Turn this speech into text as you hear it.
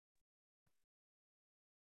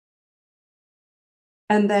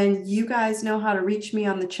And then you guys know how to reach me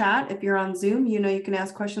on the chat. If you're on Zoom, you know you can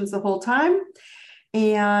ask questions the whole time.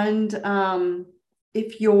 And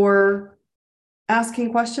if you're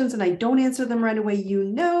asking questions and I don't answer them right away, you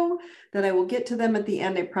know that I will get to them at the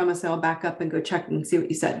end. I promise I'll back up and go check and see what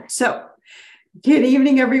you said. So good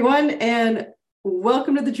evening, everyone, and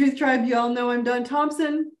welcome to the Truth Tribe. You all know I'm Dawn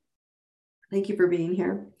Thompson. Thank you for being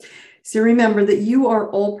here. So remember that you are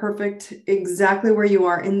all perfect exactly where you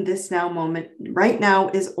are in this now moment. Right now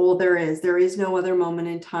is all there is. There is no other moment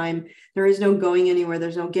in time. There is no going anywhere.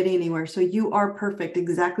 There's no getting anywhere. So you are perfect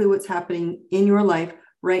exactly what's happening in your life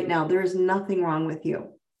right now. There is nothing wrong with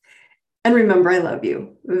you. And remember, I love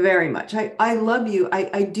you very much. I love you.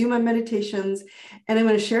 I do my meditations and I'm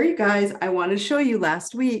going to share you guys. I want to show you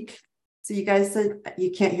last week. So you guys said you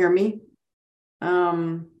can't hear me.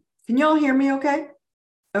 Can you all hear me okay?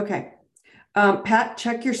 Okay. Pat,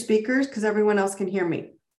 check your speakers because everyone else can hear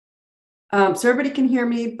me. So everybody can hear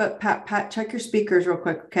me, but Pat, check your speakers real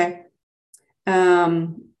quick, okay?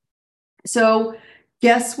 So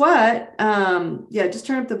guess what? Yeah, just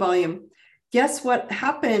turn up the volume. Guess what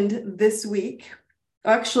happened this week?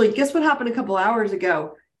 Actually, guess what happened a couple hours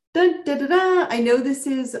ago? Dun, da, da, da. I know this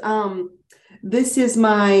is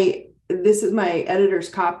my editor's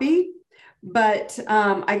copy, but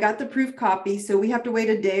I got the proof copy, so we have to wait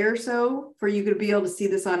a day or so for you to be able to see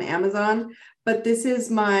this on Amazon. But this is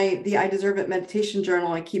the I Deserve It meditation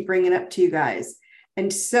journal. I keep bringing it up to you guys,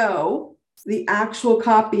 and so the actual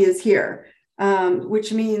copy is here.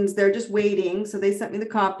 Which means they're just waiting. So they sent me the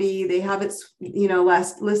copy. They have it,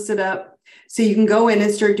 listed up. So you can go in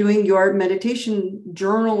and start doing your meditation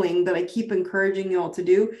journaling that I keep encouraging you all to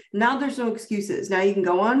do. Now there's no excuses. Now you can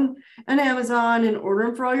go on Amazon and order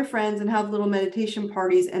them for all your friends and have little meditation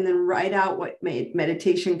parties and then write out what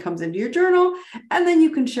meditation comes into your journal. And then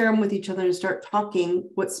you can share them with each other and start talking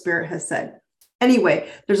what Spirit has said. Anyway,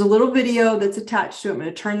 there's a little video that's attached to it. I'm going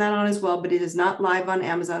to turn that on as well, but it is not live on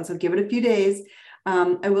Amazon. So give it a few days.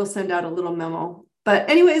 I will send out a little memo. But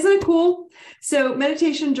anyway, isn't it cool? So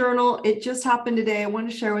meditation journal, it just happened today. I want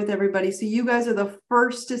to share with everybody. So you guys are the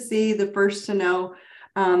first to see, the first to know.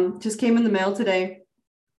 Just came in the mail today.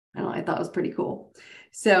 I thought it was pretty cool.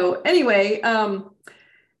 So anyway,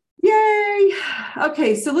 yay.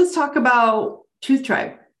 Okay, so let's talk about Truth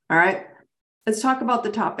Tribe. All right. Let's talk about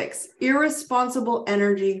the topics. Irresponsible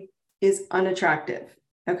energy is unattractive.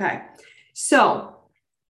 Okay. So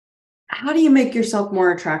how do you make yourself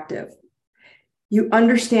more attractive? You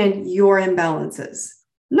understand your imbalances.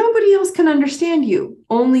 Nobody else can understand you.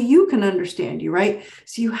 Only you can understand you, right?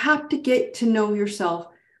 So you have to get to know yourself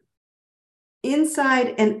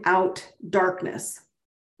inside and out darkness,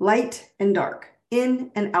 light and dark,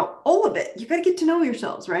 in and out, all of it. You got to get to know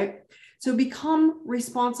yourselves, right? So become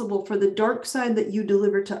responsible for the dark side that you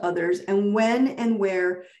deliver to others and when and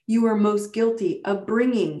where you are most guilty of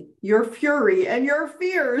bringing your fury and your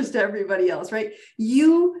fears to everybody else, right?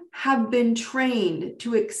 You have been trained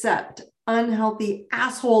to accept unhealthy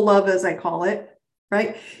asshole love, as I call it,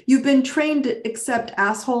 right? You've been trained to accept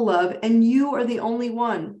asshole love and you are the only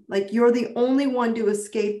one, like you're the only one to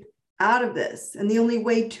escape out of this. And the only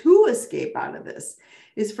way to escape out of this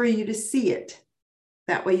is for you to see it.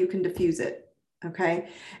 That way you can diffuse it, okay?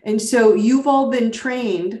 And so you've all been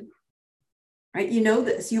trained, right? You know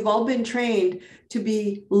this. You've all been trained to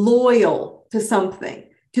be loyal to something,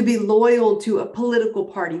 to be loyal to a political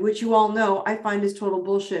party, which you all know I find is total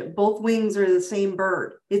bullshit. Both wings are the same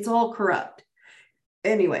bird. It's all corrupt.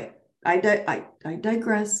 Anyway, I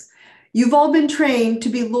digress. You've all been trained to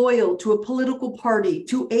be loyal to a political party,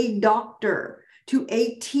 to a doctor, to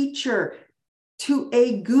a teacher, to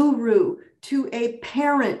a guru, to a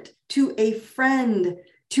parent, to a friend,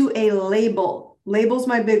 to a label. Label's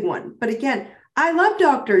my big one. But again, I love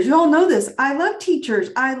doctors. You all know this. I love teachers.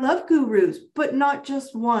 I love gurus, but not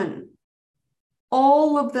just one.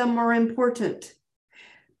 All of them are important.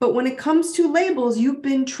 But when it comes to labels, you've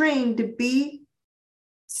been trained to be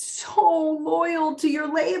so loyal to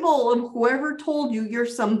your label of whoever told you you're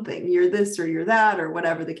something, you're this or you're that, or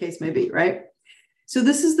whatever the case may be, right? So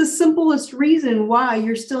this is the simplest reason why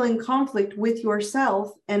you're still in conflict with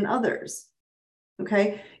yourself and others,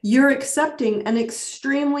 okay? You're accepting an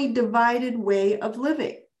extremely divided way of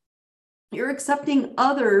living. You're accepting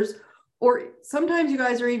others, or sometimes you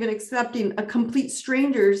guys are even accepting a complete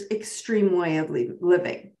stranger's extreme way of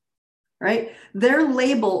living, right? Their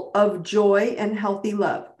label of joy and healthy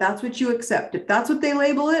love. That's what you accept. If that's what they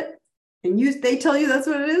label it, and they tell you that's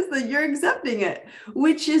what it is, then you're accepting it,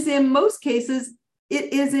 which is in most cases,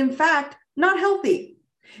 it is in fact not healthy.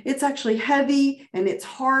 It's actually heavy and it's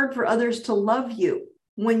hard for others to love you.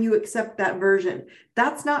 when you accept that version.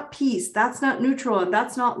 That's not peace. That's not neutral. And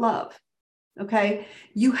that's not love. Okay.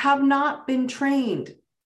 You have not been trained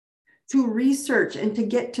to research and to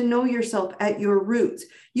get to know yourself at your roots.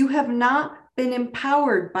 You have not been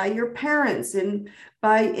empowered by your parents and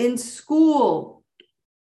in school,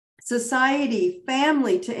 society,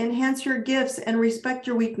 family to enhance your gifts and respect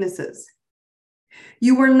your weaknesses.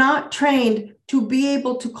 You were not trained to be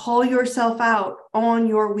able to call yourself out on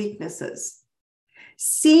your weaknesses.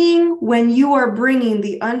 Seeing when you are bringing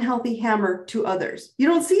the unhealthy hammer to others. You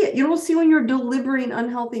don't see it. You don't see when you're delivering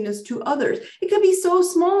unhealthiness to others. It could be so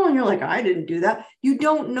small and you're like, I didn't do that. You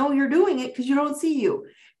don't know you're doing it because you don't see you.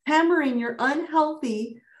 Hammering your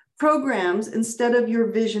unhealthy programs instead of your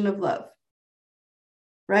vision of love.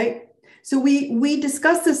 Right? So we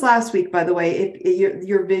discussed this last week, by the way, if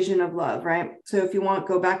your vision of love, right? So if you want,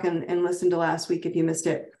 go back and listen to last week if you missed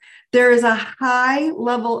it. There is a high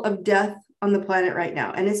level of death on the planet right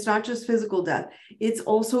now. And it's not just physical death. It's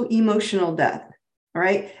also emotional death. All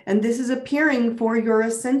right. And this is appearing for your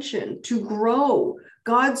ascension to grow.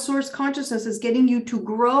 God's source consciousness is getting you to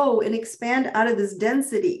grow and expand out of this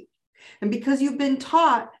density. And because you've been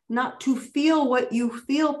taught not to feel what you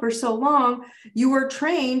feel for so long, you are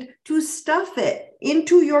trained to stuff it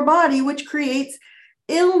into your body, which creates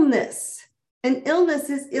illness. And illness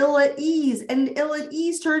is ill at ease, and ill at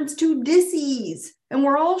ease turns to dis-ease. And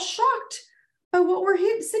we're all shocked by what we're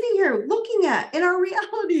sitting here looking at in our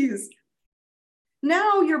realities.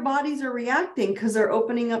 Now your bodies are reacting because they're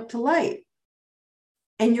opening up to light.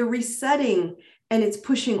 And you're resetting, and it's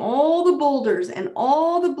pushing all the boulders and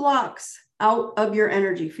all the blocks out of your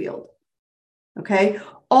energy field. Okay?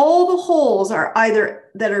 All the holes are either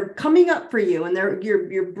that are coming up for you, and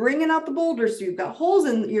you're bringing out the boulders, so you've got holes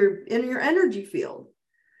in your energy field.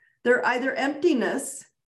 They're either emptiness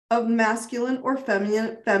of masculine or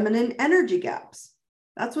feminine energy gaps.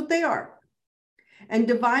 That's what they are. And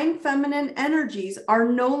divine feminine energies are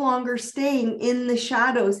no longer staying in the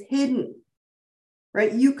shadows, hidden,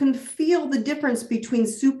 right? You can feel the difference between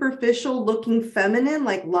superficial looking feminine,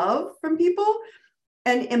 like love from people,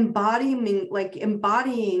 and embodying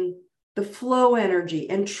the flow energy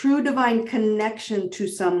and true divine connection to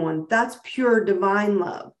someone. That's pure divine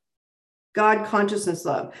love, God consciousness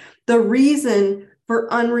love. The reason for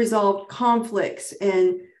unresolved conflicts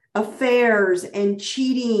and affairs and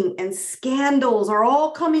cheating and scandals are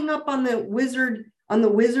all coming up on the wizard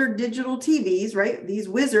digital TVs, right? These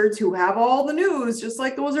wizards who have all the news, just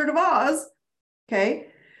like the Wizard of Oz. Okay.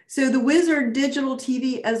 So the wizard digital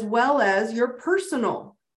TV, as well as your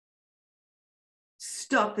personal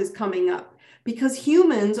stuff, is coming up because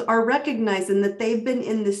humans are recognizing that they've been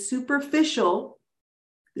in the superficialness,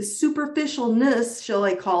 shall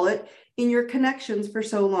I call it, in your connections for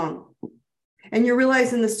so long. And you're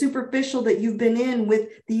realizing the superficial that you've been in with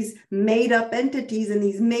these made up entities and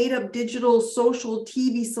these made up digital social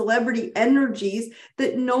TV celebrity energies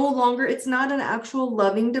that no longer, it's not an actual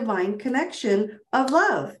loving divine connection of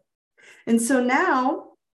love. And so now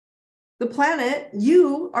the planet,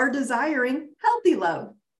 you are desiring healthy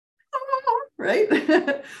love,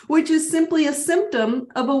 right? Which is simply a symptom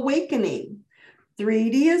of awakening.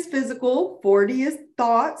 3D is physical, 4D is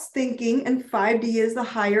thoughts, thinking, and 5D is the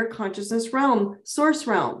higher consciousness realm, source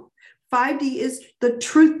realm. 5D is the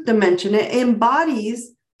truth dimension. It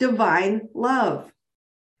embodies divine love.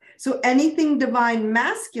 So anything divine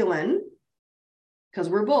masculine, because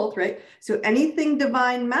we're both, right? So anything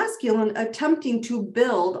divine masculine attempting to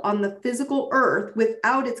build on the physical earth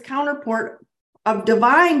without its counterpart of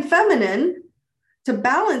divine feminine to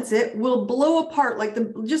balance it will blow apart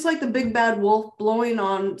just like the big bad wolf blowing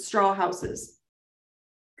on straw houses.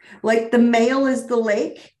 Like the male is the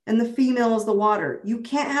lake and the female is the water. You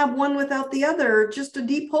can't have one without the other, just a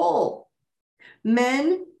deep hole.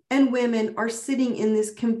 Men and women are sitting in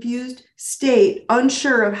this confused state,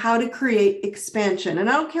 unsure of how to create expansion. And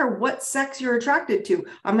I don't care what sex you're attracted to.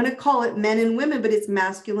 I'm going to call it men and women, but it's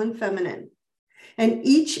masculine, feminine. And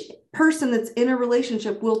each person that's in a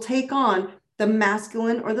relationship will take on the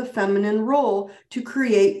masculine or the feminine role to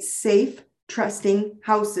create safe, trusting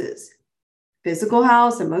houses. Physical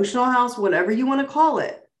house, emotional house, whatever you want to call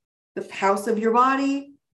it. The house of your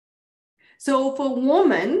body. So if a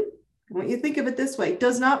woman, I want you to think of it this way,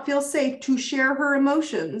 does not feel safe to share her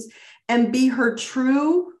emotions and be her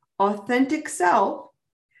true, authentic self,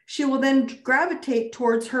 she will then gravitate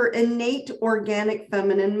towards her innate, organic,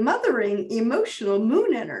 feminine, mothering, emotional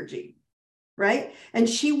moon energy. Right? And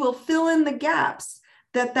she will fill in the gaps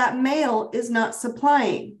that male is not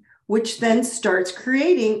supplying, which then starts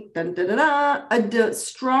creating a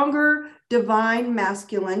stronger divine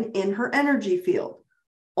masculine in her energy field.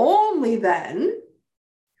 Only then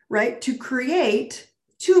right, to create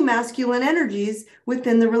two masculine energies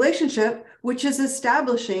within the relationship, which is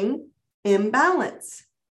establishing imbalance.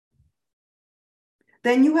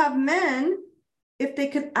 Then you have men, if they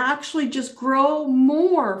could actually just grow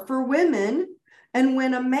more for women, and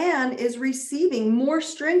when a man is receiving more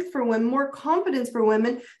strength for women, more confidence for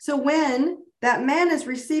women, so when that man is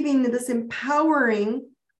receiving this empowering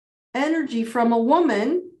energy from a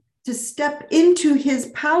woman to step into his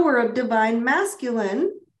power of divine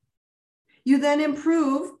masculine, you then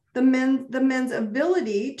improve the men's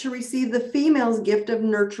ability to receive the female's gift of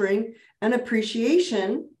nurturing and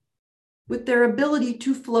appreciation with their ability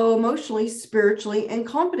to flow emotionally, spiritually, and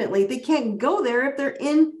confidently. They can't go there if they're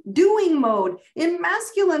in doing mode, in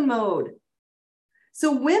masculine mode.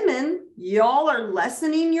 So women, y'all are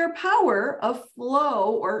lessening your power of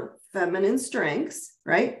flow or feminine strengths,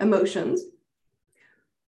 right? Emotions,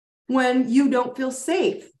 when you don't feel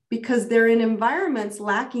safe because they're in environments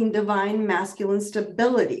lacking divine masculine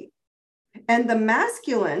stability. And the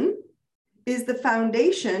masculine is the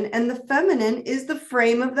foundation and the feminine is the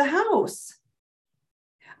frame of the house.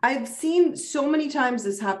 I've seen so many times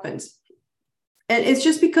this happens. And it's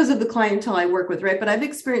just because of the clientele I work with, right? But I've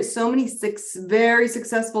experienced so many very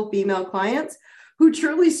successful female clients who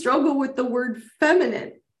truly struggle with the word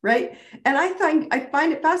feminine, right? And I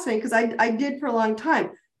find it fascinating because I did for a long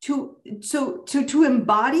time. To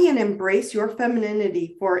embody and embrace your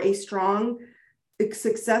femininity for a strong,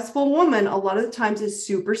 successful woman, a lot of the times is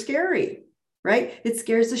super scary, right? It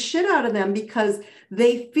scares the shit out of them because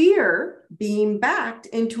they fear being backed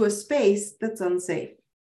into a space that's unsafe.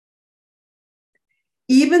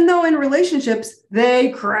 Even though in relationships, they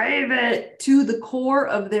crave it to the core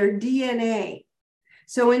of their DNA.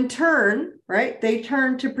 So in turn, right, they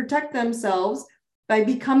turn to protect themselves by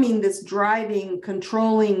becoming this driving,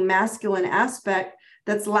 controlling, masculine aspect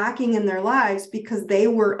that's lacking in their lives because they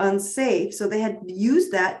were unsafe. So they had to use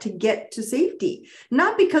that to get to safety,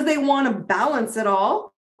 not because they want to balance it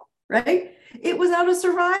all, right? It was out of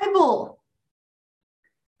survival,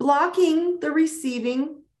 blocking the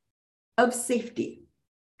receiving of safety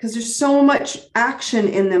because there's so much action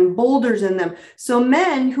in them, boulders in them. So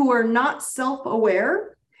men who are not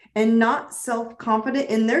self-aware and not self-confident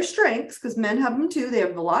in their strengths, because men have them too, they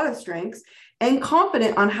have a lot of strengths, and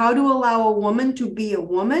confident on how to allow a woman to be a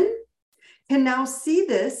woman, can now see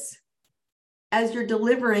this as you're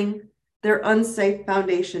delivering their unsafe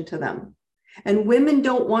foundation to them. And women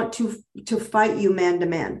don't want to fight you man to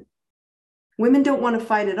man. Women don't want to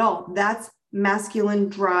fight at all. That's masculine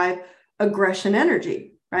drive, aggression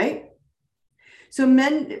energy, right? So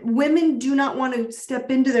women do not want to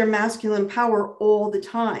step into their masculine power all the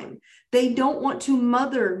time. They don't want to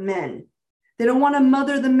mother men. They don't want to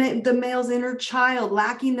mother the male's inner child,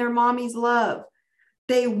 lacking their mommy's love.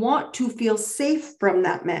 They want to feel safe from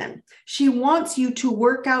that man. She wants you to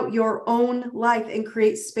work out your own life and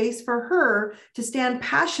create space for her to stand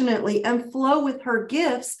passionately and flow with her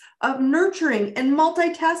gifts of nurturing and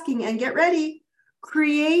multitasking and get ready,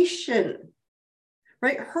 creation.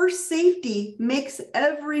 Right? Her safety makes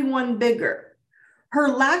everyone bigger. Her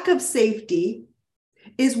lack of safety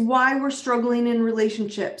is why we're struggling in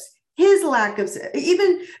relationships. His lack of,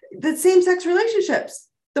 even the same-sex relationships,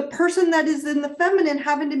 the person that is in the feminine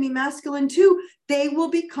having to be masculine too, they will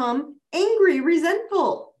become angry,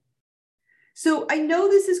 resentful. So I know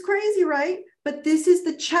this is crazy, right? But this is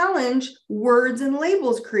the challenge words and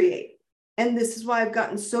labels create. And this is why I've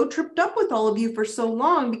gotten so tripped up with all of you for so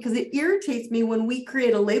long, because it irritates me when we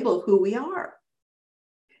create a label of who we are.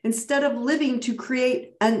 Instead of living to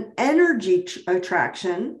create an energy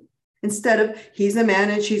attraction, instead of he's a man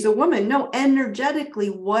and she's a woman. No, energetically,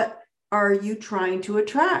 what are you trying to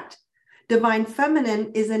attract? Divine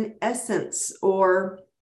feminine is an essence or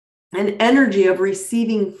an energy of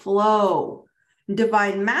receiving flow.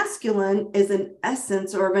 Divine masculine is an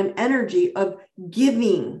essence or of an energy of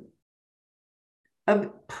giving, of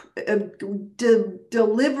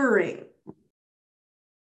delivering,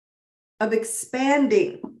 of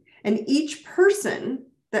expanding. And each person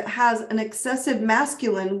that has an excessive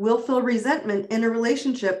masculine will feel resentment in a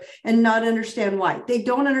relationship and not understand why. They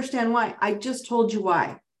don't understand why. I just told you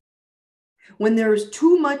why. When there's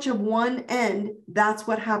too much of one end, that's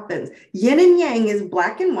what happens. Yin and yang is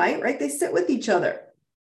black and white, right? They sit with each other.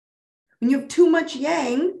 When you have too much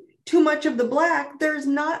yang, too much of the black, there's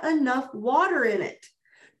not enough water in it.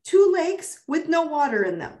 Two lakes with no water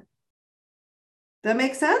in them. That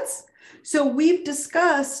makes sense? So we've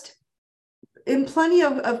discussed in plenty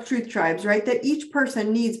of truth tribes, right, that each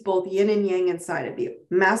person needs both yin and yang inside of you,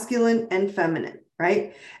 masculine and feminine,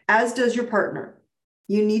 right? As does your partner.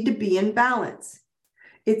 You need to be in balance.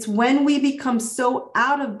 It's when we become so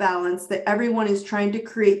out of balance that everyone is trying to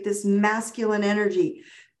create this masculine energy.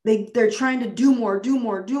 They're trying to do more, do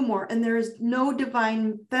more, do more. And there is no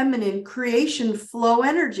divine feminine creation flow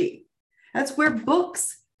energy. That's where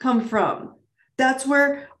books come from. That's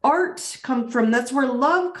where art comes from. That's where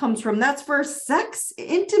love comes from. That's where sex,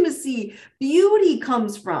 intimacy, beauty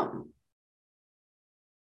comes from.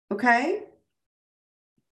 Okay?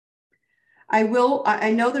 I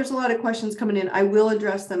know there's a lot of questions coming in. I will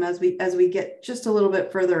address them as we get just a little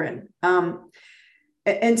bit further in.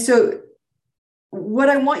 And so what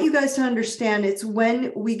I want you guys to understand, it's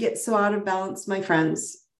when we get so out of balance, my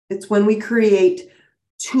friends, it's when we create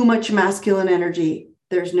too much masculine energy.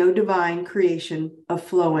 There's no divine creation of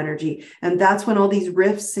flow energy. And that's when all these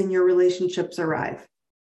rifts in your relationships arrive.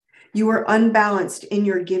 You are unbalanced in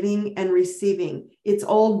your giving and receiving. It's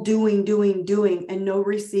all doing, doing, doing, and no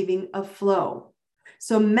receiving of flow.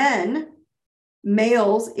 So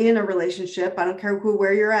males in a relationship, I don't care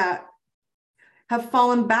where you're at, have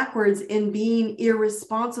fallen backwards in being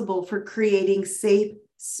irresponsible for creating safe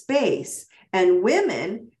space. And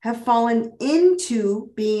women have fallen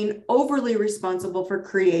into being overly responsible for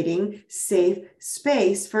creating safe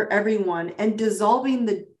space for everyone and dissolving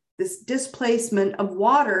this displacement of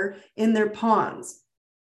water in their ponds,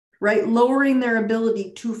 right? Lowering their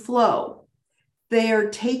ability to flow. They are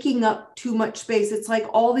taking up too much space. It's like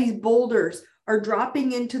all these boulders are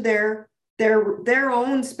dropping into their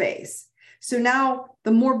own space. So now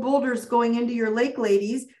the more boulders going into your lake,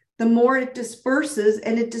 ladies, the more it disperses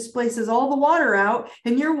and it displaces all the water out.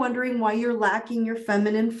 And you're wondering why you're lacking your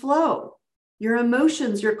feminine flow, your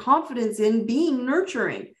emotions, your confidence in being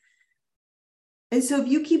nurturing. And so if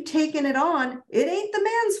you keep taking it on, it ain't the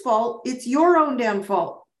man's fault. It's your own damn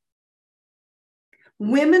fault.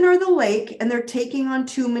 Women are the lake, and they're taking on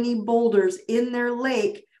too many boulders in their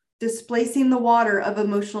lake, displacing the water of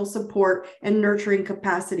emotional support and nurturing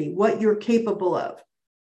capacity, what you're capable of.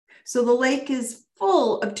 So the lake is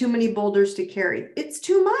full of too many boulders to carry. It's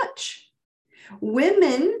too much.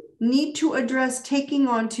 Women need to address taking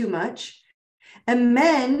on too much, and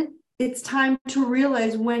men, it's time to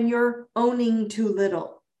realize when you're owning too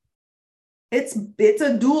little. It's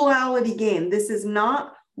a duality game. This is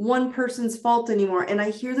not one person's fault anymore. And I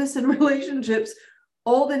hear this in relationships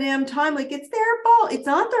all the damn time. Like, it's their fault. It's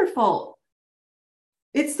not their fault.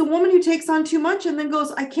 It's the woman who takes on too much and then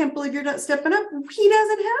goes, I can't believe you're not stepping up. He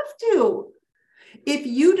doesn't have to. If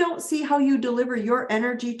you don't see how you deliver your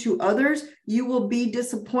energy to others, you will be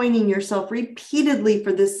disappointing yourself repeatedly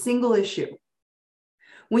for this single issue.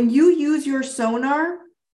 When you use your sonar,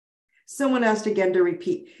 someone asked again to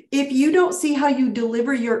repeat, if you don't see how you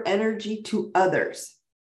deliver your energy to others,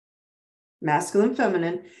 masculine,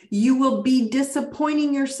 feminine, you will be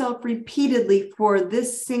disappointing yourself repeatedly for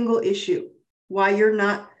this single issue, why you're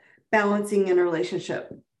not balancing in a relationship.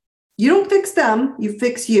 You don't fix them, you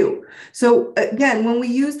fix you. So again, when we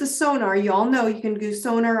use the sonar, you all know you can do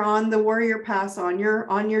sonar on the Warrior Pass on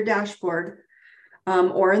your dashboard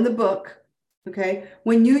or in the book. Okay.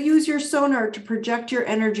 When you use your sonar to project your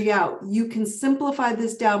energy out, you can simplify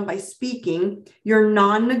this down by speaking your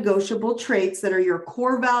non-negotiable traits that are your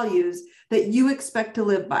core values that you expect to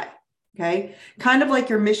live by. Okay. Kind of like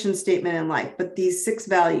your mission statement in life, but these 6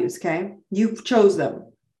 values. Okay. You chose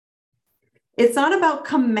them. It's not about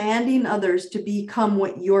commanding others to become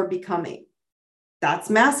what you're becoming.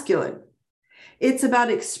 That's masculine. It's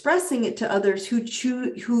about expressing it to others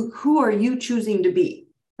who are you choosing to be.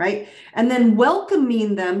 Right? And then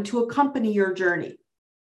welcoming them to accompany your journey.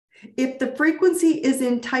 If the frequency is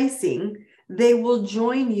enticing, they will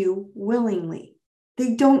join you willingly.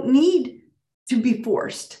 They don't need to be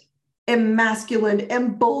forced and masculine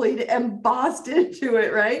and bullied and bossed into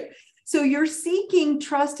it, right? So you're seeking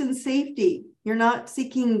trust and safety. You're not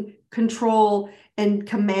seeking control and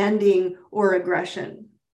commanding or aggression.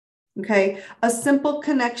 Okay? A simple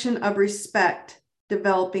connection of respect,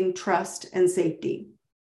 developing trust and safety.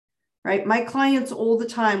 Right? My clients all the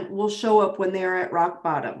time will show up when they are at rock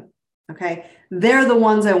bottom. Okay. They're the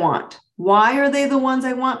ones I want. Why are they the ones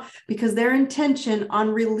I want? Because their intention on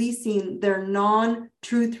releasing their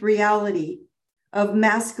non-truth reality of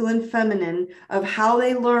masculine, feminine, of how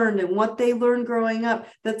they learned and what they learned growing up,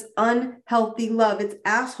 that's unhealthy love. It's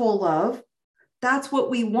asshole love. That's what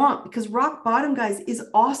we want, because rock bottom, guys, is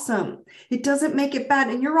awesome. It doesn't make it bad.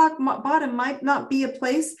 And your rock bottom might not be a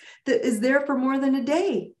place that is there for more than a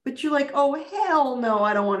day, but you're like, oh, hell no,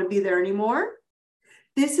 I don't want to be there anymore.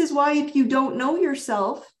 This is why, if you don't know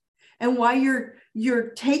yourself and why you're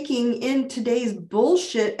taking in today's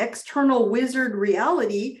bullshit external wizard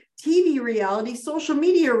reality TV reality, social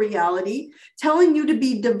media reality, telling you to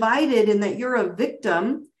be divided and that you're a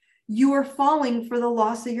victim, you are falling for the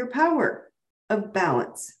loss of your power of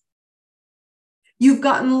balance. You've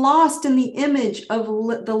gotten lost in the image of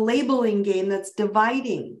the labeling game that's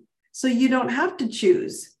dividing. So you don't have to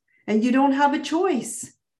choose and you don't have a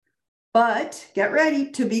choice. But get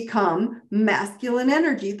ready to become masculine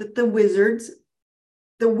energy that the wizard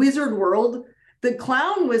world, the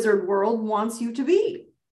clown wizard world wants you to be.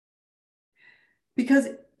 Because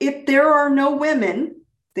if there are no women,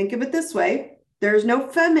 think of it this way, there's no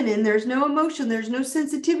feminine, there's no emotion, there's no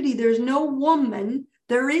sensitivity, there's no woman,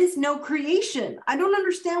 there is no creation. I don't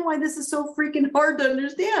understand why this is so freaking hard to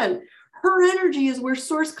understand. Her energy is where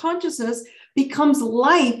source consciousness becomes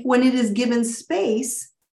life when it is given space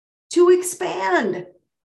to expand.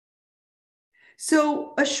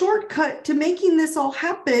 So a shortcut to making this all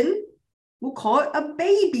happen, we'll call it a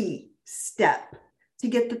baby step to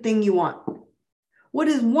get the thing you want. What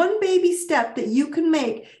is one baby step that you can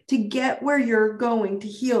make to get where you're going to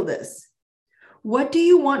heal this? What do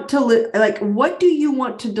you want to what do you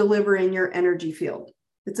want to deliver in your energy field?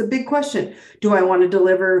 It's a big question. Do I want to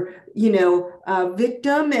deliver,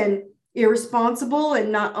 victim and irresponsible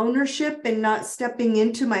and not ownership and not stepping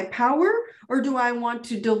into my power? Or do I want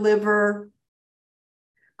to deliver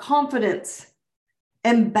confidence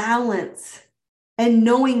and balance and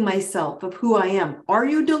knowing myself of who I am? Are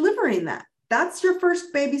you delivering that? That's your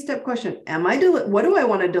first baby step question. What do I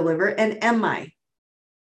want to deliver? And am I?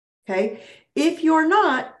 Okay. If you're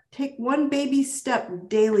not, take one baby step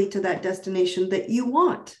daily to that destination that you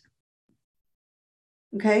want.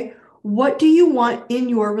 Okay. What do you want in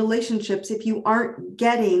your relationships if you aren't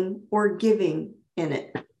getting or giving in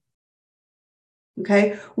it?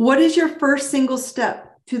 Okay. What is your first single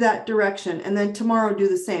step to that direction? And then tomorrow do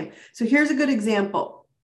the same. So here's a good example.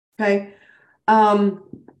 Okay.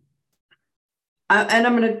 And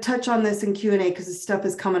I'm going to touch on this in Q&A because this stuff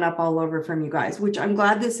is coming up all over from you guys, which I'm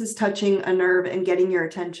glad this is touching a nerve and getting your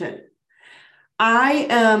attention. I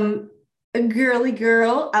am a girly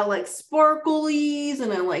girl. I like sparklies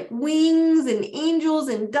and I like wings and angels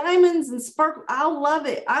and diamonds and sparkle. I love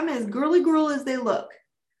it. I'm as girly girl as they look.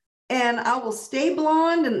 And I will stay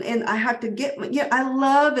blonde and I have to get, I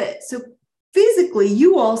love it. So physically,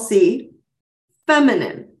 you all see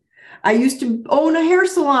feminine. I used to own a hair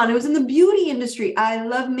salon. It was in the beauty industry. I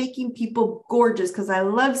love making people gorgeous because I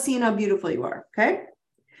love seeing how beautiful you are. Okay.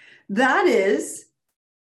 That is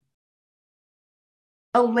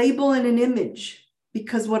a label and an image,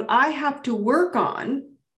 because what I have to work on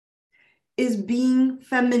is being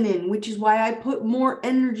feminine, which is why I put more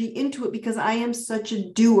energy into it, because I am such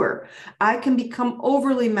a doer. I can become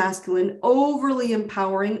overly masculine, overly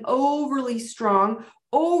empowering, overly strong,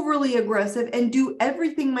 overly aggressive, and do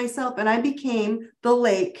everything myself. And I became the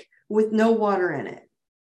lake with no water in it.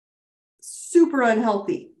 Super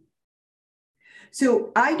unhealthy.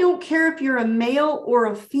 So I don't care if you're a male or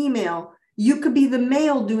a female. You could be the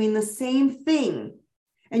male doing the same thing,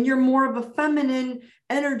 and you're more of a feminine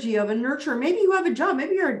energy of a nurturer. Maybe you have a job.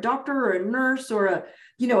 Maybe you're a doctor or a nurse or a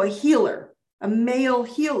healer, a male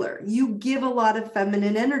healer. You give a lot of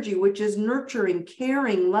feminine energy, which is nurturing,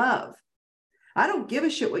 caring, love. I don't give a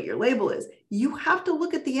shit what your label is. You have to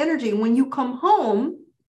look at the energy. And when you come home,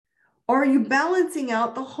 are you balancing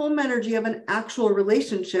out the home energy of an actual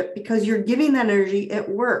relationship because you're giving that energy at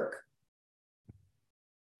work?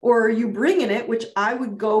 Or are you bringing it, which I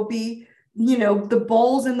would go be, the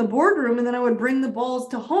balls in the boardroom, and then I would bring the balls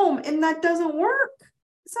to home, and that doesn't work.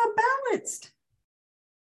 It's not balanced.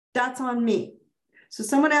 That's on me. So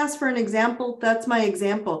someone asked for an example. That's my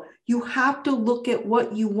example. You have to look at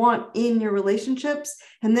what you want in your relationships,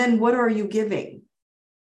 and then what are you giving?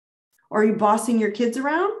 Are you bossing your kids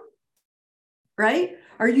around? Right?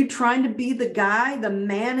 Are you trying to be the guy, the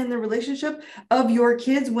man in the relationship of your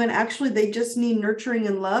kids when actually they just need nurturing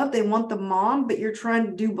and love? They want the mom, but you're trying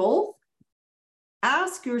to do both?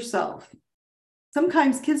 Ask yourself.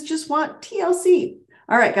 Sometimes kids just want TLC.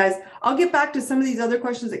 All right, guys, I'll get back to some of these other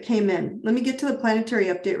questions that came in. Let me get to the planetary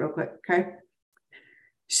update real quick, okay?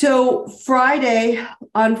 So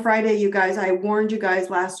on Friday, you guys, I warned you guys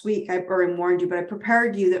last week, I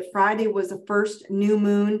prepared you that Friday was the first new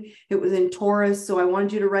moon. It was in Taurus. So I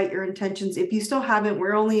wanted you to write your intentions. If you still haven't,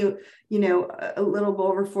 we're only, a little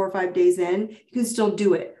over 4 or 5 days in, you can still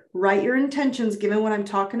do it. Write your intentions, given what I'm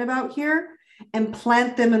talking about here, and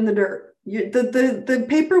plant them in the dirt. The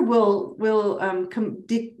paper will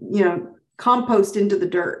compost into the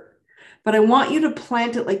dirt, but I want you to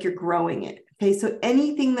plant it like you're growing it. Okay, so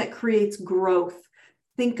anything that creates growth,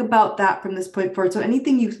 think about that from this point forward. So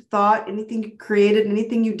anything you thought, anything you created,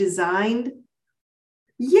 anything you designed,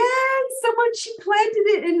 Yes, someone, she planted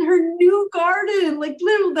it in her new garden. Like,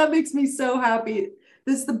 little, that makes me so happy.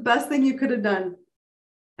 This is the best thing you could have done.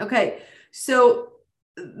 Okay, so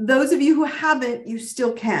those of you who haven't, you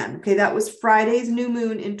still can. Okay, that was Friday's new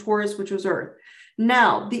moon in Taurus, which was Earth.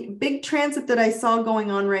 Now, the big transit that I saw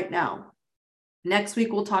going on right now. Next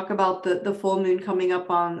week, we'll talk about the full moon coming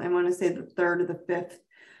up on, I want to say the 3rd or the 5th.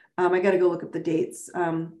 I got to go look up the dates,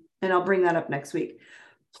 and I'll bring that up next week.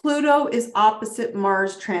 Pluto is opposite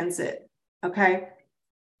Mars transit. Okay,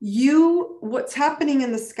 what's happening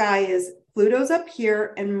in the sky is Pluto's up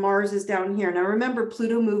here and Mars is down here. Now remember,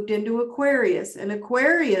 Pluto moved into Aquarius, and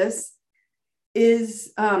Aquarius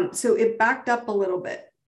is, so it backed up a little bit.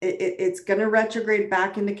 It's going to retrograde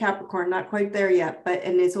back into Capricorn, not quite there yet,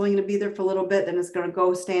 and it's only going to be there for a little bit. Then it's going to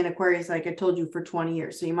go stay in Aquarius, like I told you, for 20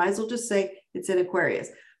 years. So you might as well just say it's in Aquarius.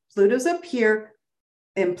 Pluto's up here,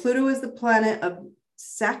 and Pluto is the planet of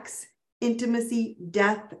sex, intimacy,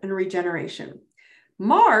 death, and regeneration.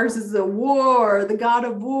 Mars is the war, the god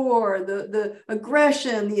of war, the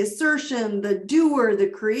aggression, the assertion, the doer, the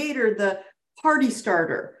creator, the party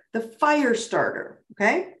starter, the fire starter,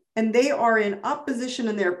 okay? And they are in opposition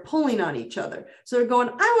and they're pulling on each other. So they're going,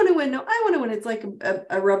 I want to win, no, I want to win. It's like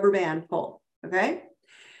a rubber band pull, okay?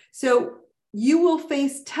 So you will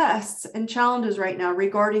face tests and challenges right now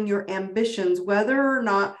regarding your ambitions, whether or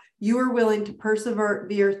not you are willing to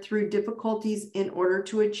persevere through difficulties in order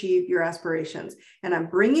to achieve your aspirations. And I'm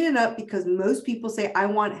bringing it up because most people say, I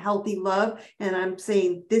want healthy love. And I'm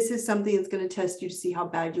saying this is something that's going to test you to see how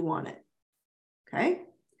bad you want it. Okay.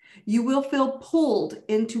 You will feel pulled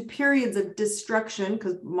into periods of destruction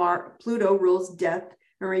because Pluto rules death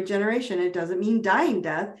and regeneration. It doesn't mean dying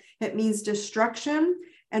death. It means destruction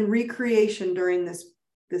and recreation during this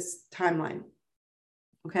timeline.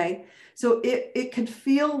 Okay, so it could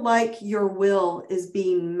feel like your will is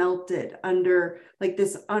being melted under like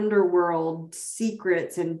this underworld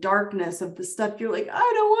secrets and darkness of the stuff you're like, I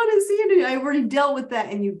don't want to see it. I already dealt with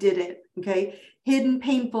that, and you did it. Okay, hidden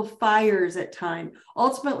painful fires at time.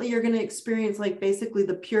 Ultimately, you're going to experience like basically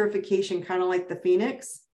the purification, kind of like the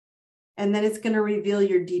phoenix, and then it's going to reveal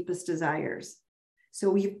your deepest desires.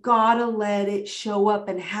 So you've got to let it show up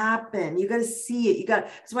and happen. You got to see it.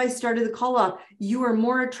 That's why I started the call off. You are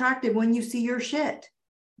more attractive when you see your shit.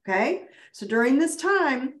 Okay. So during this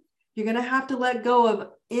time, you're going to have to let go of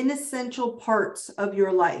inessential parts of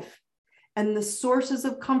your life and the sources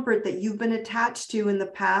of comfort that you've been attached to in the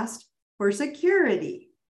past for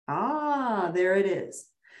security. There it is.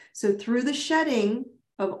 So through the shedding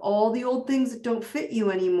of all the old things that don't fit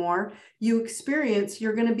you anymore, you're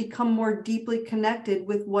going to become more deeply connected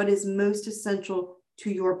with what is most essential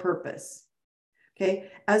to your purpose.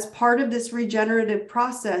 Okay. As part of this regenerative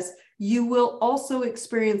process, you will also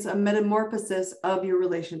experience a metamorphosis of your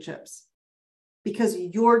relationships because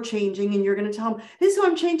you're changing, and you're going to tell them, this is who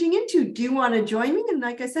I'm changing into. Do you want to join me? And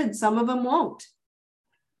like I said, some of them won't.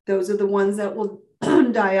 Those are the ones that will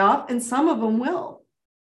die off, and some of them will.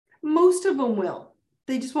 Most of them will.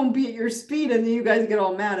 They just won't be at your speed, and then you guys get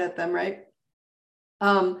all mad at them, right?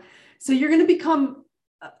 So you're going to become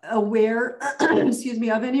aware, excuse me,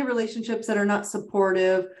 of any relationships that are not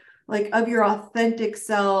supportive, like of your authentic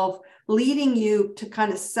self, leading you to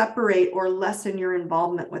kind of separate or lessen your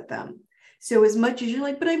involvement with them. So as much as you're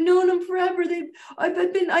like, but I've known them forever. They're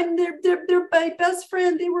my best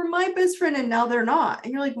friend. They were my best friend, and now they're not.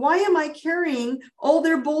 And you're like, why am I carrying all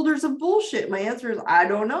their boulders of bullshit? My answer is, I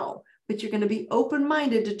don't know. But you're going to be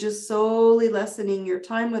open-minded to just slowly lessening your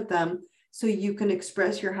time with them so you can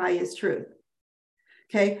express your highest truth.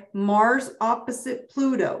 Okay. Mars opposite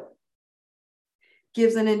Pluto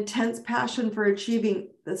gives an intense passion for achieving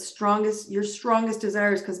your strongest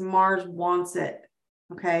desires because Mars wants it.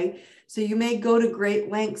 Okay. So you may go to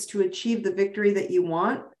great lengths to achieve the victory that you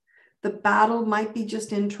want. The battle might be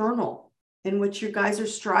just internal, in which you guys are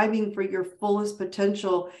striving for your fullest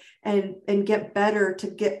potential and get better to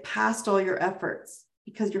get past all your efforts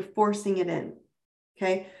because you're forcing it in.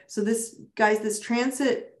 Okay. So this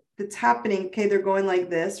transit that's happening, okay, they're going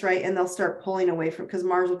like this, right? And they'll start pulling away from, because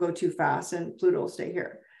Mars will go too fast and Pluto will stay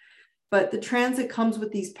here. But the transit comes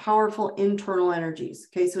with these powerful internal energies.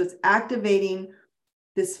 Okay. So it's activating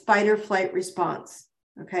this fight or flight response.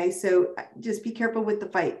 Okay. So just be careful with the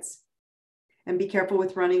fights and be careful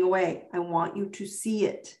with running away. I want you to see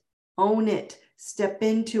it, own it, step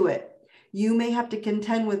into it. You may have to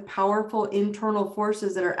contend with powerful internal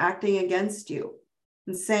forces that are acting against you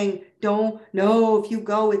and saying, no, if you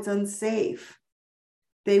go, it's unsafe.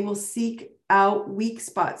 They will seek out weak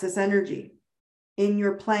spots, this energy, in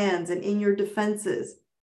your plans and in your defenses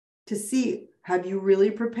to see Have you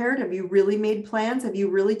really prepared? Have you really made plans? Have you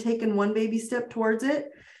really taken one baby step towards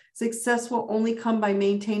it? Success will only come by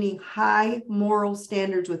maintaining high moral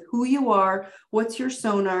standards with who you are, what's your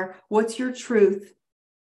sonar, what's your truth,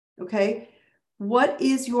 okay? What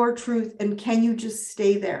is your truth, and can you just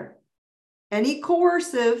stay there? Any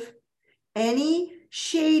coercive, any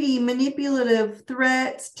shady, manipulative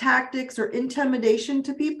threats, tactics, or intimidation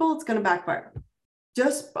to people, it's going to backfire.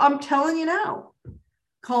 I'm telling you now,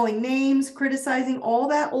 calling names, criticizing, all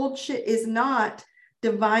that old shit is not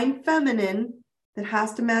divine feminine that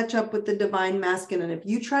has to match up with the divine masculine. If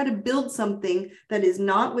you try to build something that is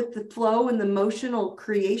not with the flow and the emotional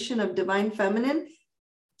creation of divine feminine,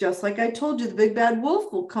 just like I told you, the big bad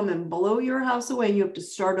wolf will come and blow your house away and you have to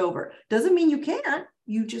start over. Doesn't mean you can't,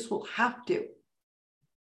 you just will have to.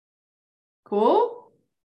 Cool?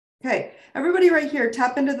 Okay, everybody right here,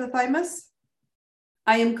 tap into the thymus.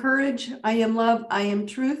 I am courage, I am love, I am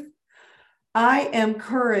truth. I am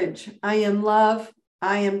courage, I am love,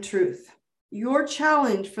 I am truth. Your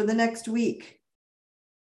challenge for the next week,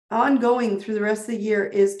 ongoing through the rest of the year,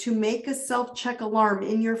 is to make a self-check alarm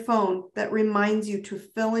in your phone that reminds you to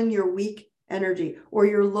fill in your weak energy or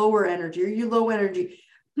your lower energy or your low energy.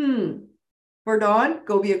 For Dawn,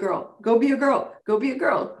 go be a girl, go be a girl, go be a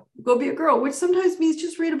girl, go be a girl, which sometimes means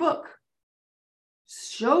just read a book.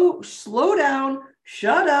 Slow down,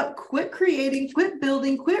 shut up, quit creating, quit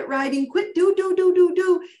building, quit writing, quit do,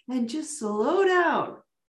 and just slow down.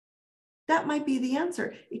 That might be the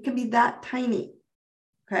answer. It can be that tiny.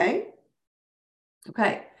 Okay.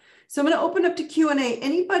 Okay. So I'm going to open up to Q&A.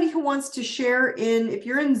 Anybody who wants to share if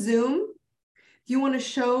you're in Zoom, if you want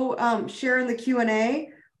to share in the Q&A,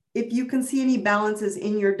 if you can see any balances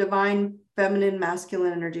in your divine feminine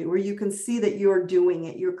masculine energy, where you can see that you're doing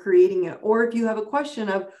it, you're creating it, or if you have a question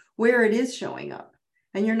of where it is showing up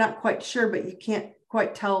and you're not quite sure, but you can't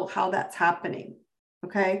quite tell how that's happening.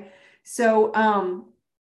 Okay. So,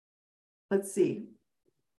 let's see.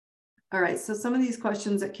 All right. So some of these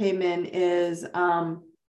questions that came in is,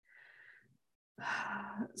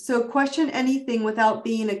 so question anything without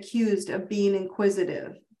being accused of being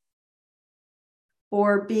inquisitive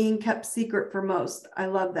or being kept secret for most. I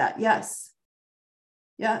love that. Yes.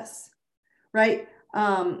 Yes. Right.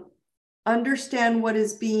 Understand what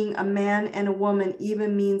is being a man and a woman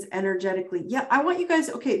even means energetically. Yeah. I want you guys,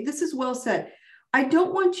 okay, this is well said. I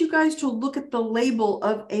don't want you guys to look at the label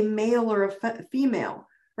of a male or a female,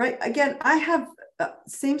 right? Again, I have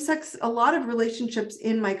same-sex, a lot of relationships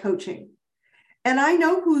in my coaching, and I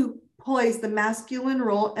know who plays the masculine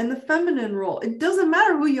role and the feminine role. It doesn't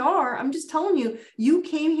matter who you are. I'm just telling you, you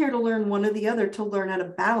came here to learn one or the other, to learn how to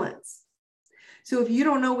balance. So if you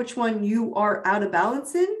don't know which one you are out of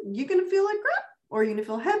balance in, you're going to feel like crap, or you're going to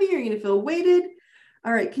feel heavy, or you're going to feel weighted.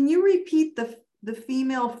 All right. Can you repeat the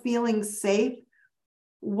female feeling safe?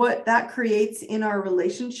 What that creates in our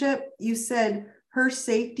relationship? You said her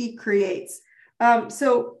safety creates.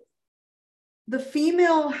 So the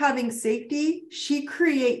female having safety, she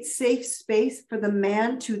creates safe space for the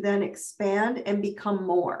man to then expand and become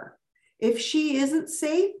more. If she isn't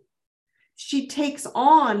safe, she takes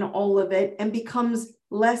on all of it and becomes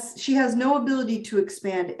less. She has no ability to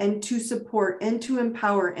expand and to support and to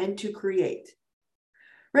empower and to create.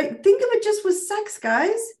 Right? Think of it just with sex,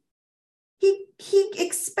 guys. He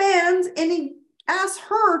expands and he asks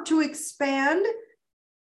her to expand,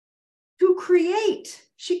 to create.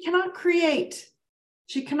 She cannot create.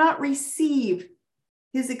 She cannot receive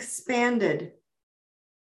his expanded.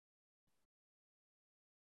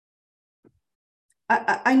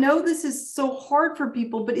 I know this is so hard for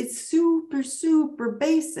people, but it's super, super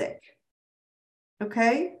basic.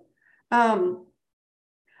 Okay?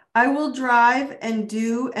 I will drive and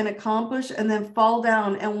do and accomplish and then fall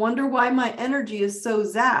down and wonder why my energy is so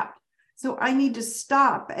zapped. So I need to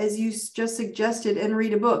stop, as you just suggested, and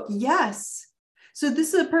read a book. Yes. So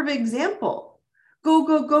this is a perfect example. Go,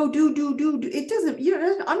 do. It doesn't,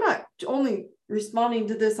 I'm not only responding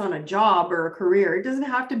to this on a job or a career. It doesn't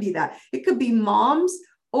have to be that. It could be moms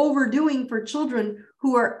overdoing for children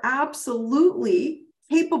who are absolutely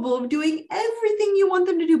capable of doing everything you want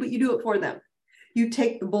them to do, but you do it for them. You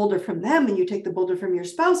take the boulder from them, and you take the boulder from your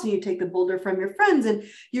spouse, and you take the boulder from your friends, and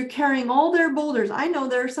you're carrying all their boulders. I know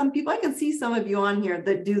there are some people, I can see some of you on here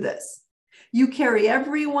that do this. You carry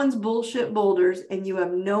everyone's bullshit boulders and you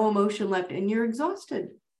have no emotion left and you're exhausted.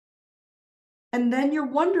 And then you're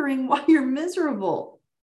wondering why you're miserable.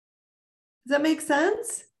 Does that make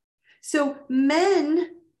sense? So men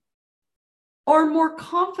are more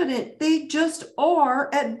confident. They just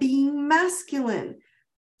are at being masculine.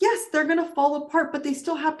 yes, they're going to fall apart, but they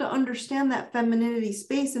still have to understand that femininity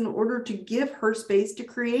space in order to give her space to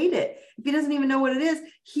create it. If he doesn't even know what it is,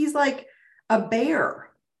 he's like a bear.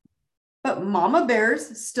 But mama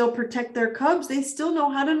bears still protect their cubs. They still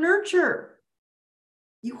know how to nurture.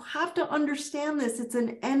 You have to understand this. It's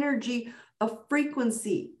an energy of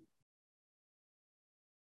frequency,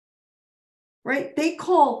 right? They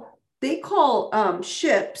call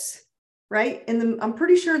ships, right? I'm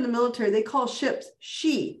pretty sure in the military, they call ships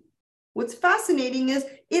she. What's fascinating is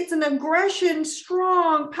it's an aggression,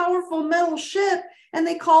 strong, powerful metal ship, and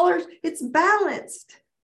they call her, it's balanced.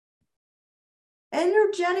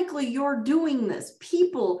 Energetically, you're doing this.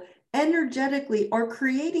 People energetically are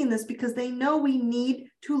creating this because they know we need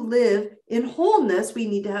to live in wholeness. We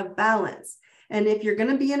need to have balance. And if you're going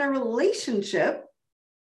to be in a relationship,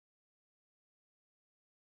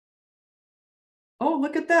 oh,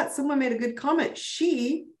 look at that. Someone made a good comment.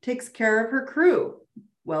 She takes care of her crew.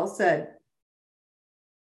 Well said.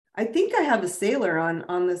 I think I have a sailor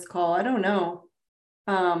on this call. I don't know.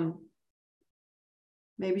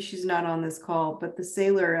 Maybe she's not on this call, but the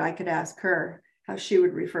sailor, I could ask her how she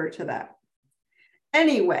would refer to that.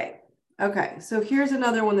 Anyway, okay, so here's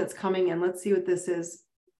another one that's coming in. Let's see what this is.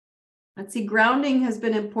 Let's see, grounding has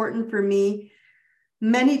been important for me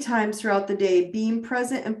many times throughout the day, being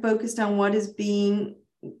present and focused on what is being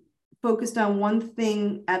focused on one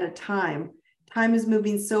thing at a time. Time is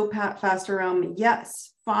moving so fast around me.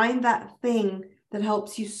 Yes, find that thing that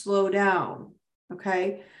helps you slow down,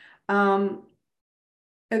 okay?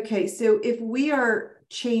 Okay, so if we are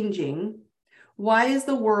changing, why is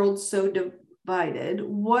the world so divided?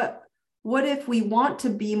 What if we want to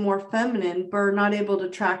be more feminine, but are not able to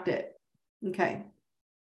attract it? Okay.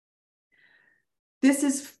 This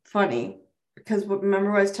is funny because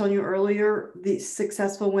remember what I was telling you earlier, the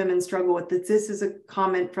successful women struggle with this. This is a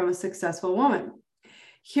comment from a successful woman.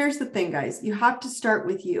 Here's the thing, guys. You have to start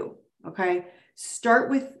with you, okay? Start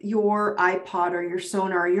with your iPod or your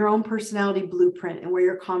sonar, your own personality blueprint and where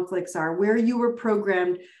your conflicts are, where you were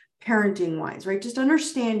programmed parenting wise, right? Just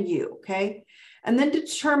understand you, okay? And then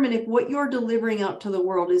determine if what you're delivering out to the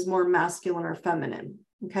world is more masculine or feminine,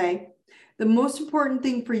 okay? The most important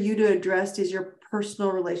thing for you to address is your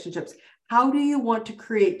personal relationships. How do you want to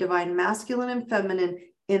create divine masculine and feminine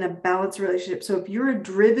in a balanced relationship? So if you're a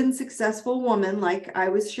driven, successful woman, like I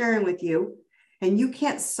was sharing with you, and you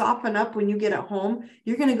can't soften up when you get at home,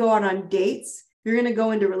 you're going to go out on dates. You're going to go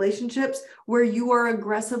into relationships where you are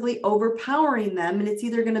aggressively overpowering them. And it's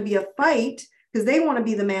either going to be a fight because they want to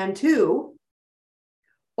be the man too,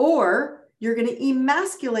 or you're going to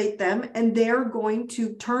emasculate them and they're going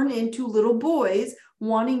to turn into little boys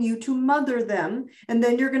wanting you to mother them. And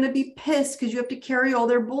then you're going to be pissed because you have to carry all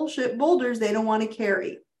their bullshit boulders they don't want to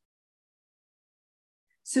carry.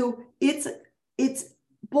 So it's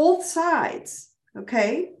both sides.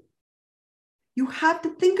 Okay. You have to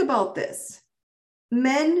think about this.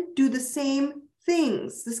 Men do the same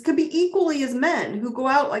things. This could be equally as men who go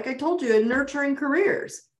out, like I told you, in nurturing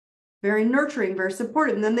careers, very nurturing, very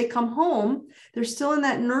supportive. And then they come home, they're still in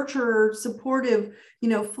that nurturer, supportive,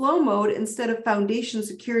 flow mode instead of foundation,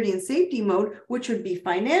 security, and safety mode, which would be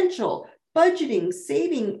financial, budgeting,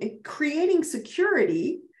 saving, and creating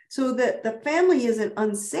security so that the family isn't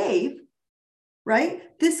unsafe.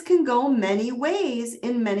 Right? This can go many ways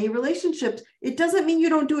in many relationships. It doesn't mean you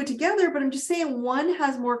don't do it together, but I'm just saying one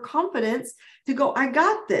has more confidence to go, I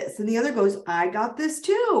got this. And the other goes, I got this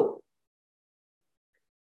too.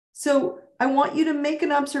 So I want you to make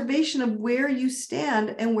an observation of where you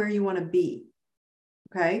stand and where you want to be.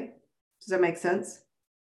 Okay. Does that make sense?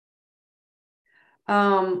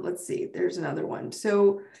 Let's see. There's another one.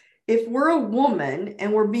 So if we're a woman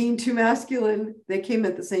and we're being too masculine, they came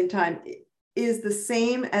at the same time, is the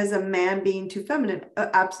same as a man being too feminine.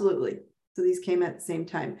 Absolutely. So these came at the same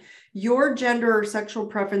time. Your gender or sexual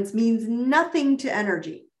preference means nothing to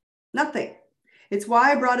energy. Nothing. It's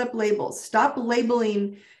why I brought up labels. Stop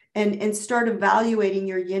labeling and start evaluating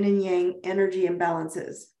your yin and yang energy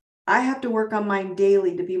imbalances. I have to work on mine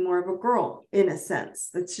daily to be more of a girl, in a sense.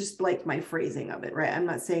 That's just like my phrasing of it, right? I'm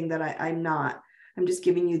not saying that I'm not. I'm just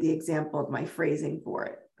giving you the example of my phrasing for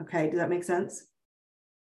it. Okay. Does that make sense?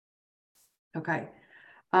 Okay.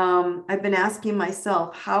 I've been asking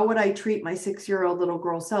myself, how would I treat my 6-year-old little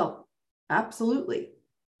girl self? Absolutely.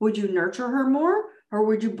 Would you nurture her more or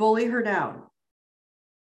would you bully her down?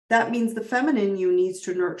 That means the feminine you needs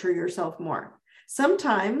to nurture yourself more.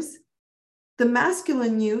 Sometimes the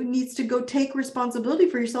masculine you needs to go take responsibility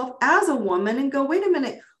for yourself as a woman and go, wait a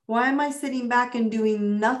minute, why am I sitting back and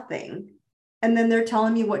doing nothing? And then they're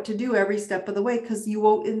telling me what to do every step of the way because you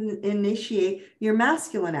won't initiate your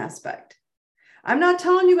masculine aspect. I'm not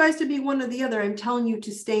telling you guys to be one or the other. I'm telling you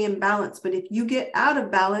to stay in balance. But if you get out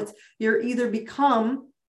of balance, you're either become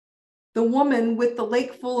the woman with the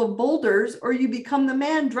lake full of boulders, or you become the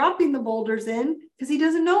man dropping the boulders in because he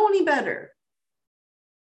doesn't know any better.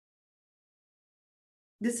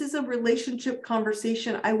 This is a relationship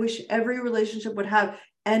conversation I wish every relationship would have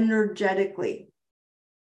energetically.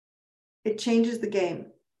 It changes the game.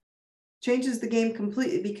 Changes the game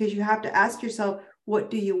completely, because you have to ask yourself,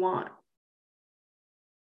 what do you want?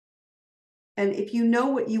 And if you know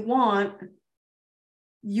what you want,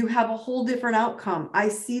 you have a whole different outcome. I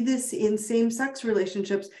see this in same-sex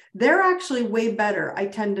relationships. They're actually way better, I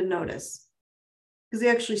tend to notice, because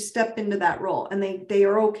they actually step into that role and they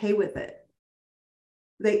are okay with it.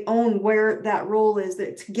 They own where that role is,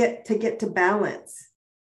 that to get to balance.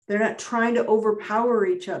 They're not trying to overpower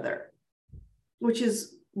each other, which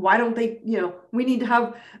is why don't they, we need to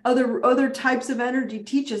have other types of energy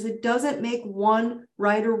teach us. It doesn't make one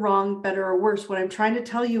right or wrong, better or worse. What I'm trying to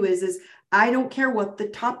tell you is I don't care what the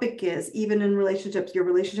topic is, even in relationships, your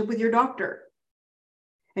relationship with your doctor,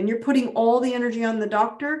 and you're putting all the energy on the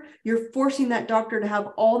doctor, you're forcing that doctor to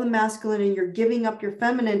have all the masculine and you're giving up your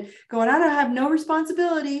feminine, going, I don't have no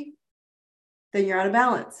responsibility, then you're out of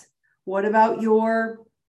balance. What about your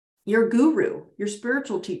guru, your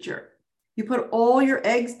spiritual teacher? You put all your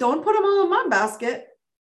eggs, don't put them all in my basket.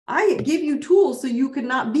 I give you tools so you could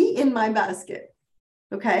not be in my basket.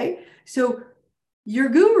 Okay. So your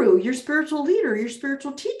guru, your spiritual leader, your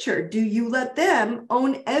spiritual teacher, do you let them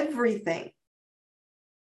own everything?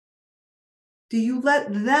 Do you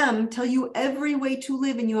let them tell you every way to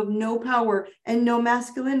live and you have no power and no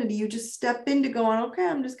masculinity? You just step into going, okay,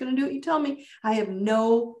 I'm just going to do what you tell me. I have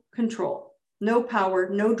no control, no power,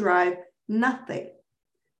 no drive, nothing.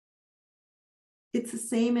 It's the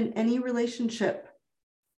same in any relationship.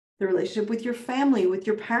 The relationship with your family, with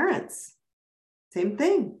your parents, same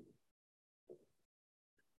thing.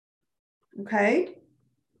 Okay?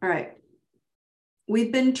 All right.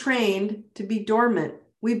 We've been trained to be dormant.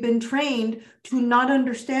 We've been trained to not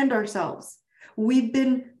understand ourselves. We've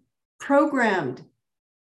been programmed.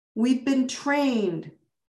 We've been trained.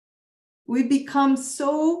 We've become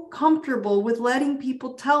so comfortable with letting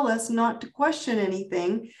people tell us not to question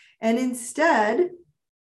anything. And instead,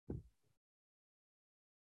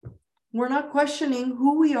 we're not questioning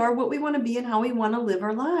who we are, what we want to be, and how we want to live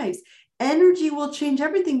our lives. Energy will change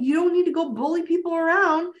everything. You don't need to go bully people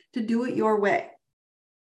around to do it your way.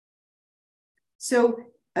 So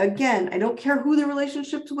again, I don't care who the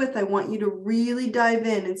relationship's with. I want you to really dive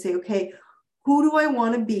in and say, okay, who do I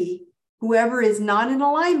want to be? Whoever is not in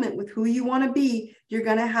alignment with who you want to be, you're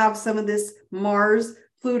going to have some of this Mars,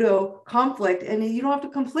 Pluto conflict, and you don't have to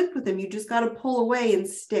conflict with them. You just got to pull away and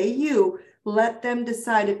stay you. Let them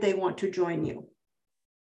decide if they want to join you.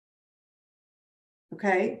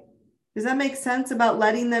 Okay? Does that make sense about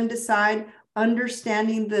letting them decide,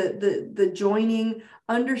 understanding the joining,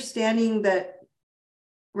 understanding that,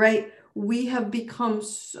 right? We have become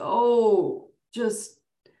so just,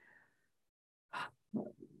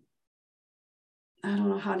 I don't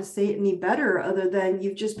know how to say it any better other than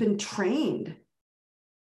you've just been trained.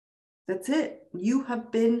 That's it. You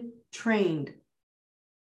have been trained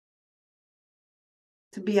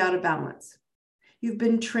to be out of balance. You've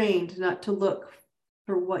been trained not to look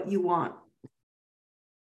for what you want.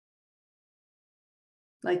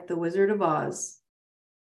 Like the Wizard of Oz.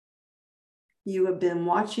 You have been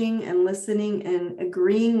watching and listening and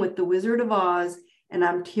agreeing with the Wizard of Oz. And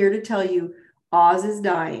I'm here to tell you, Oz is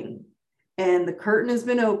dying. And the curtain has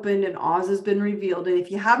been opened and Oz has been revealed. And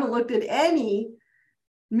if you haven't looked at any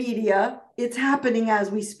media, it's happening as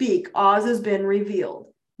we speak. Oz has been revealed.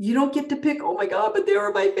 You don't get to pick, oh my God, but they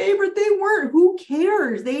were my favorite. They weren't. Who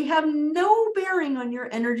cares? They have no bearing on your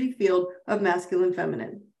energy field of masculine,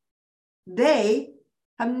 feminine. They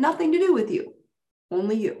have nothing to do with you.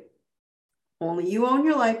 Only you. Only you own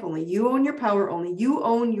your life. Only you own your power. Only you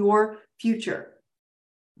own your future.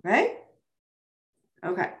 Okay?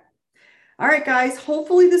 Okay. All right, guys.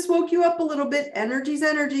 Hopefully this woke you up a little bit. Energy's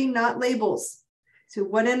energy, not labels. So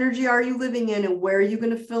what energy are you living in and where are you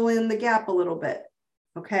going to fill in the gap a little bit?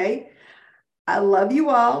 Okay. I love you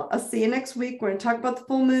all. I'll see you next week. We're going to talk about the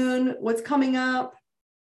full moon, what's coming up.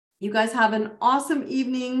 You guys have an awesome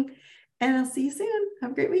evening and I'll see you soon.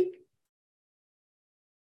 Have a great week.